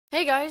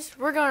Hey guys,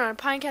 we're going on a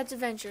Pine Cats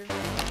adventure.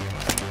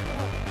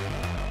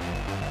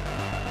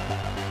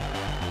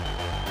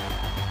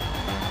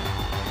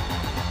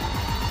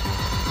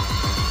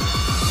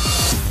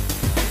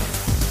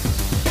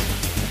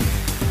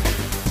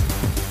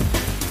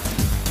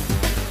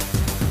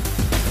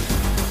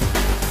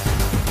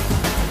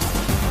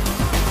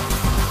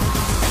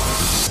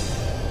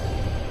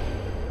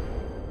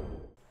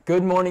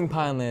 Good morning,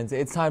 Pinelands.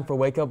 It's time for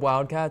Wake Up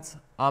Wildcats.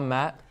 I'm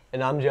Matt.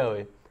 And I'm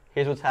Joey.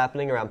 Here's what's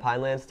happening around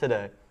Pinelands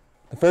today.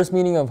 The first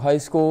meeting of High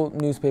School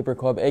Newspaper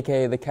Club,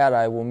 aka the Cat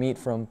Eye, will meet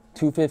from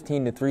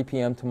 2:15 to 3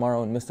 p.m.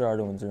 tomorrow in Mr.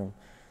 Ardoin's room.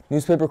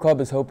 Newspaper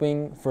Club is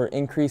hoping for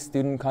increased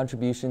student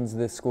contributions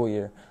this school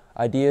year,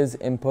 ideas,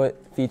 input,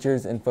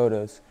 features, and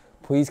photos.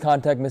 Please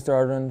contact Mr.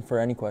 Ardoin for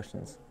any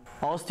questions.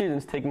 All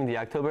students taking the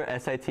October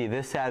SAT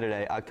this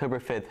Saturday, October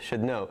 5th,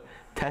 should note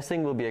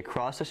testing will be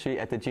across the street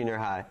at the junior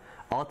high.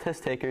 All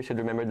test takers should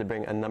remember to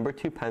bring a number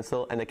 2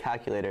 pencil and a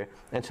calculator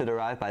and should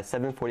arrive by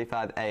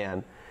 7:45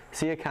 a.m.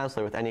 See a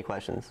counselor with any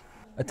questions.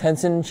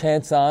 Attention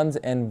Chansons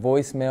and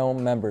voicemail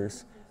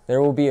members.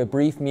 There will be a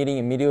brief meeting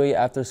immediately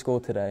after school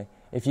today.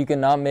 If you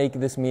cannot make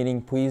this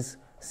meeting, please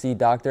see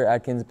Dr.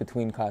 Atkins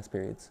between class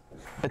periods.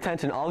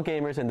 Attention all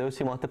gamers and those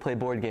who want to play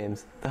board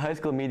games. The High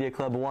School Media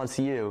Club wants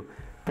you.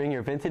 Bring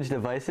your vintage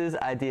devices,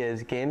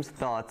 ideas, games,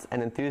 thoughts,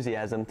 and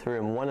enthusiasm to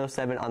room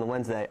 107 on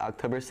Wednesday,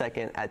 October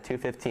 2nd at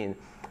 2:15.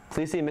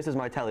 Please see Mrs.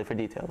 Martelli for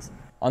details.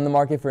 On the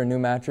market for a new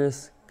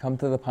mattress? Come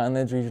to the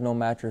Pinelands Regional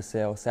Mattress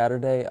Sale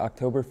Saturday,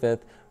 October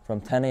 5th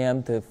from 10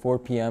 a.m. to 4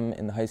 p.m.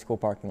 in the high school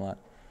parking lot.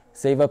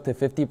 Save up to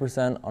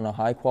 50% on a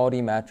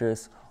high-quality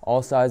mattress.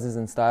 All sizes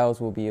and styles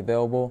will be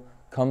available.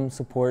 Come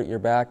support your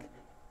back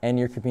and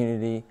your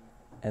community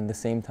at the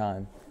same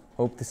time.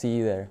 Hope to see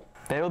you there.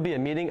 There will be a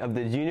meeting of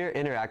the Junior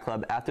Interact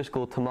Club after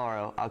school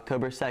tomorrow,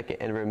 October 2nd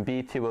in room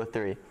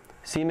B203.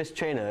 See Ms.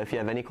 Trina if you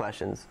have any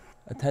questions.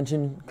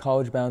 Attention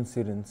college-bound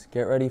students,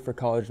 get ready for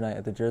college night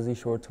at the Jersey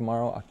Shore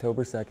tomorrow,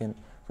 October 2nd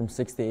from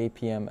 6 to 8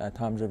 p.m. at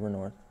Toms River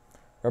North.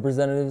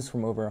 Representatives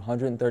from over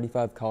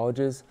 135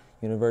 colleges,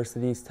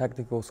 universities,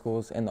 technical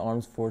schools, and the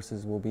armed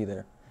forces will be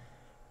there.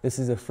 This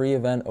is a free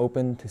event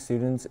open to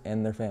students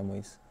and their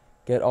families.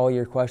 Get all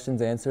your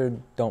questions answered,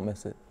 don't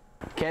miss it.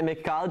 Can't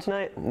make college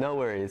night? No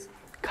worries.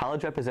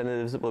 College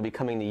representatives will be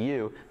coming to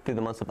you through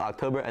the months of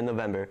October and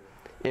November.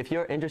 If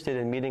you're interested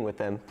in meeting with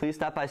them, please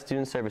stop by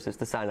Student Services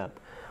to sign up.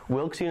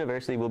 Wilkes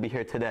University will be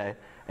here today,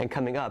 and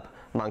coming up,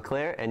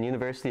 Montclair and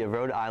University of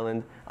Rhode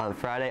Island on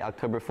Friday,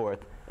 October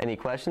 4th. Any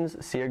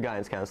questions? See your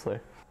guidance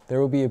counselor.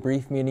 There will be a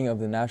brief meeting of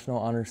the National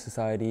Honor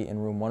Society in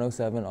room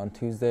 107 on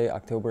Tuesday,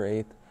 October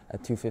 8th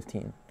at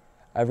 2:15.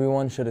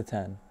 Everyone should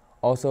attend.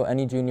 Also,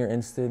 any junior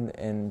interested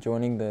in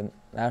joining the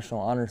National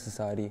Honor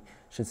Society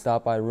should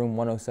stop by room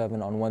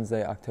 107 on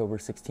Wednesday, October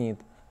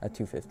 16th at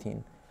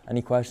 2:15.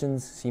 Any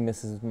questions? See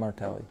Mrs.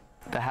 Martelli.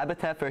 The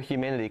Habitat for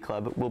Humanity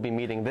Club will be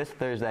meeting this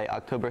Thursday,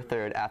 October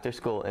 3rd after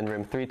school in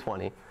room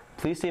 320.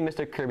 Please see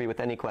Mr. Kirby with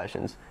any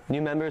questions.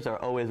 New members are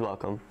always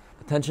welcome.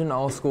 Attention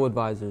all school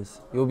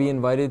advisors. You'll be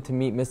invited to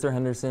meet Mr.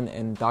 Henderson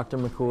and Dr.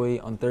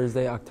 McCooley on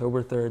Thursday,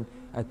 October 3rd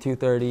at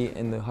 2:30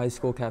 in the high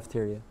school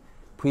cafeteria.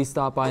 Please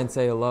stop by and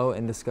say hello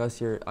and discuss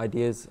your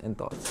ideas and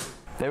thoughts.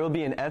 There will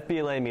be an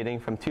FBLA meeting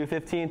from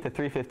 2:15 to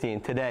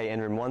 3:15 today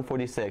in room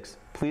 146.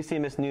 Please see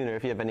Ms. Nooner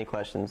if you have any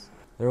questions.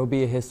 There will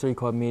be a history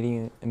club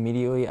meeting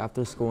immediately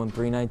after school in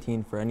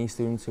 319 for any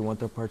students who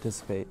want to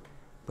participate.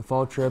 The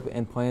fall trip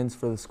and plans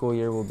for the school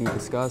year will be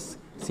discussed.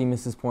 See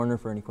Mrs. Porner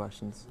for any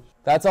questions.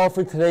 That's all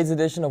for today's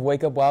edition of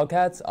Wake Up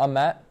Wildcats. I'm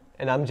Matt.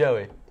 And I'm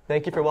Joey.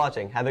 Thank you for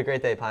watching. Have a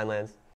great day, Pinelands.